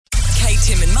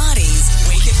Tim and Marty's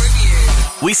Week in Review.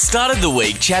 We started the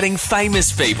week chatting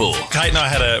famous people. Kate and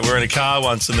I were in a car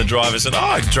once and the driver said,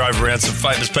 I drove around some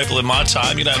famous people in my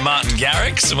time, Martin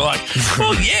Garrix. And we're like,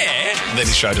 well, yeah. And then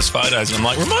he showed us photos and I'm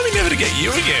like, remind me never to get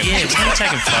you again. Yeah, why are you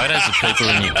taking photos of people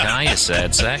in your car, you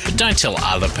sad sack? But don't tell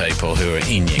other people who are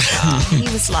in your car. He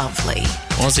was lovely.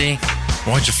 Was he?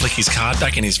 Why'd you flick his card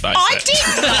back in his face? I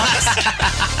did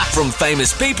not. From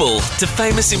famous people to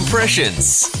famous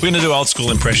impressions. We're going to do old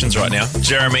school impressions right now.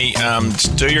 Jeremy,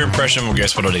 do your impression. We'll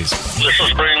guess what it is. This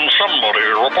has been somebody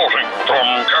reporting from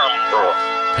Canberra.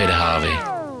 Peter Harvey.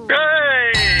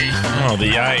 Yay! Oh, the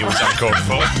yay was uncalled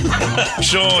for.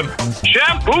 Sean.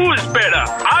 Shampoo is better.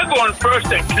 I go on first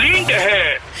and clean the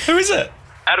hair. Who is it?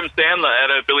 Adam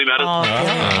Sandler at Billy Madison.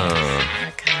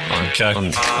 Okay.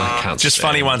 I can't Just stand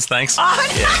funny it. ones, thanks.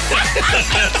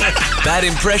 Bad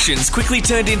impressions quickly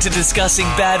turned into discussing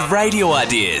bad radio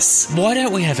ideas. Why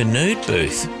don't we have a nude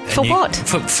booth? For what?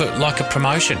 For like a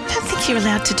promotion. I don't think you're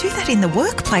allowed to do that in the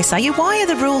workplace, are you? Why are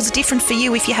the rules different for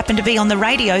you if you happen to be on the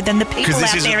radio than the people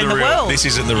out there in the world? This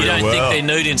isn't the You real don't world. think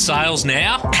they're nude in sales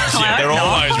now? Yeah, they're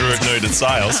always nude at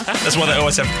sales. That's why they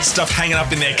always have stuff hanging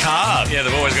up in their car. Yeah,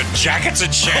 they've always got jackets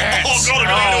and shirts. Oh, God,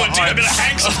 I got to a bit of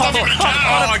hang some stuff in the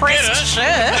car. On a pressed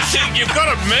shirt. You've got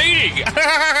a meeting.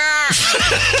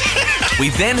 We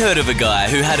then heard of a guy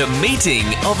who had a meeting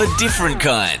of a different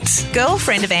kind.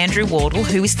 Girlfriend of Andrew Wardle,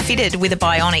 who is fitted with a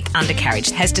bionic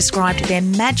undercarriage, has described their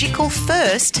magical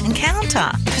first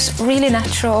encounter. It was really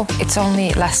natural. It's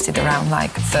only lasted around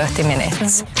like 30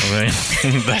 minutes.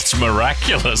 That's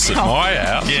miraculous at my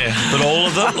house. Yeah, but all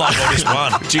of them? Like, or just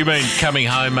one? Do you mean coming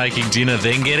home, making dinner,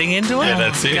 then getting into it? Yeah,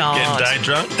 that's it. God. Getting day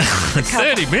drunk.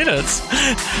 30 minutes?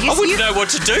 I wouldn't know what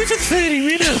to do for 30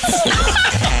 minutes.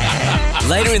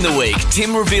 Later in the week,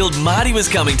 Tim revealed Marty was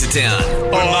coming to town.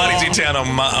 When Marty's in town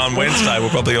on Wednesday, we'll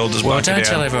probably all just Well, walk don't down.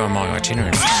 tell everyone my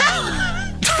itinerary.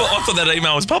 I thought that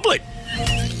email was public.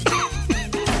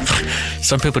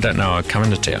 Some people don't know I'm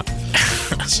coming to town.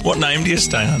 What name do you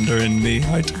stay under in the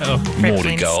hotel?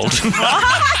 Morty Flintstone. Gold.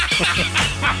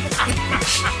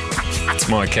 It's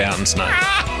my accountant's name.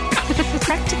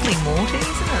 Practically Morty, isn't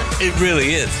it? It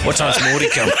really is. What time's Morty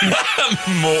coming?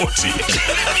 Morty.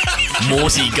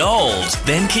 Morty Gold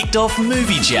then kicked off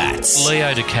movie chats.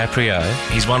 Leo DiCaprio.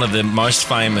 He's one of the most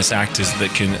famous actors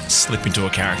that can slip into a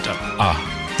character.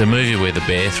 The movie where the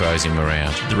bear throws him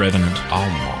around. The Revenant.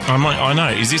 Oh, my. I know.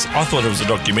 Is this? I thought it was a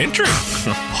documentary.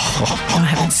 I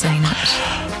haven't seen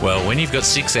it. Well, when you've got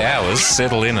 6 hours,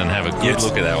 settle in and have a good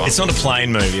look at that one. It's not a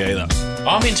plane movie either.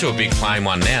 I'm into a big plane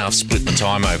one now. I've split the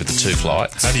time over the 2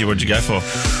 flights. What'd you go for?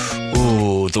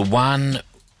 Ooh, the one...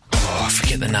 Oh, I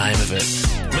forget the name of it.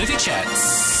 Movie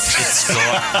chats.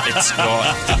 It's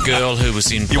got the girl who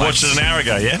was in... You watched it an hour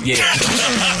ago, yeah? Yeah.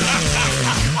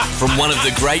 From one of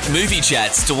the great movie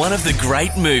chats to one of the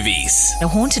great movies. The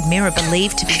haunted mirror,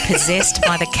 believed to be possessed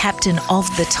by the captain of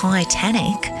the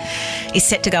Titanic, is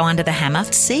set to go under the hammer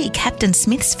to see Captain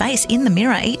Smith's face in the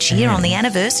mirror each year on the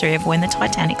anniversary of when the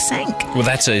Titanic sank. Well,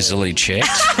 that's easily checked.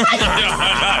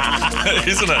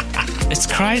 Isn't it? It's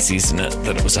crazy, isn't it,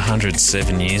 that it was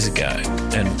 107 years ago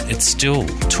and it's still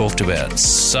talked about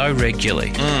so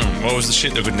regularly. What was the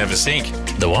shit that could never sink?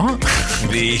 The what?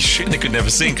 The shit that could never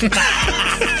sink.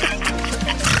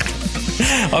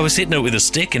 I was hitting it with a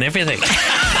stick and everything.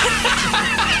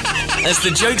 As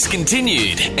the jokes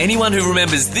continued, anyone who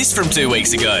remembers this from 2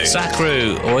 weeks ago.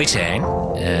 Sakru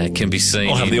Oitang can be seen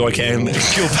I'll have in... the Oican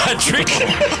Kilpatrick.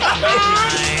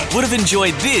 Would have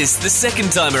enjoyed this the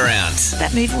second time around.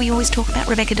 That movie we always talk about,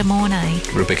 Rebecca De Mornay.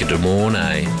 Rebecca De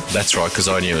Mornay. That's right, because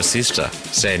I knew her sister,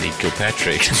 Sandy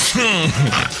Kilpatrick.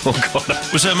 Oh,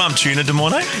 God. Was her mum Tuna De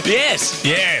Mornay? Yes.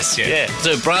 Yes, yeah. Yeah. It's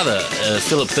her brother,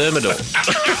 Philip Thermidor.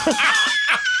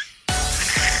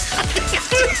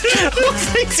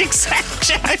 These exact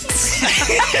jokes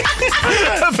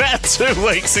about 2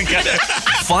 weeks ago.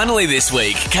 Finally this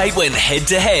week, Kate went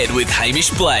head-to-head with Hamish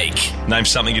Blake. Name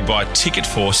something you'd buy a ticket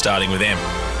for starting with M.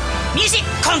 Music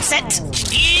concert.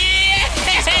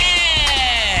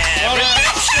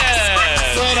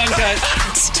 Well done, Kate.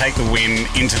 Take the win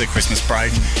into the Christmas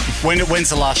break. When's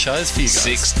the last shows for you guys?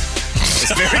 6th.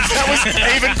 That was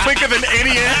even quicker than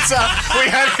any answer we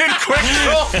had in quick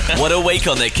draw. What a week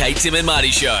on the Kate, Tim and Marty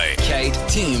Show. Kate,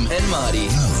 Tim and Marty.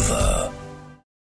 Nova.